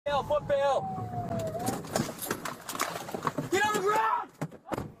Foot bail. Get on the ground!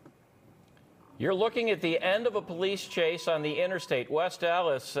 You're looking at the end of a police chase on the interstate. West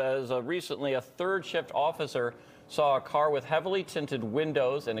Allis says recently a third shift officer saw a car with heavily tinted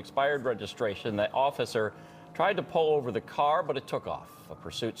windows and expired registration. The officer tried to pull over the car, but it took off. A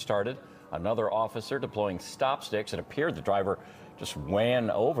pursuit started. Another officer deploying stop sticks. It appeared the driver just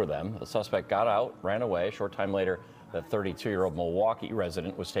ran over them. The suspect got out, ran away. A short time later, the 32-year-old Milwaukee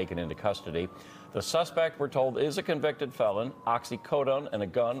resident was taken into custody. The suspect, we're told, is a convicted felon. Oxycodone and a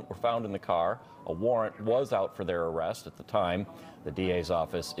gun were found in the car. A warrant was out for their arrest at the time. The DA's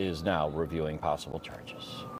office is now reviewing possible charges.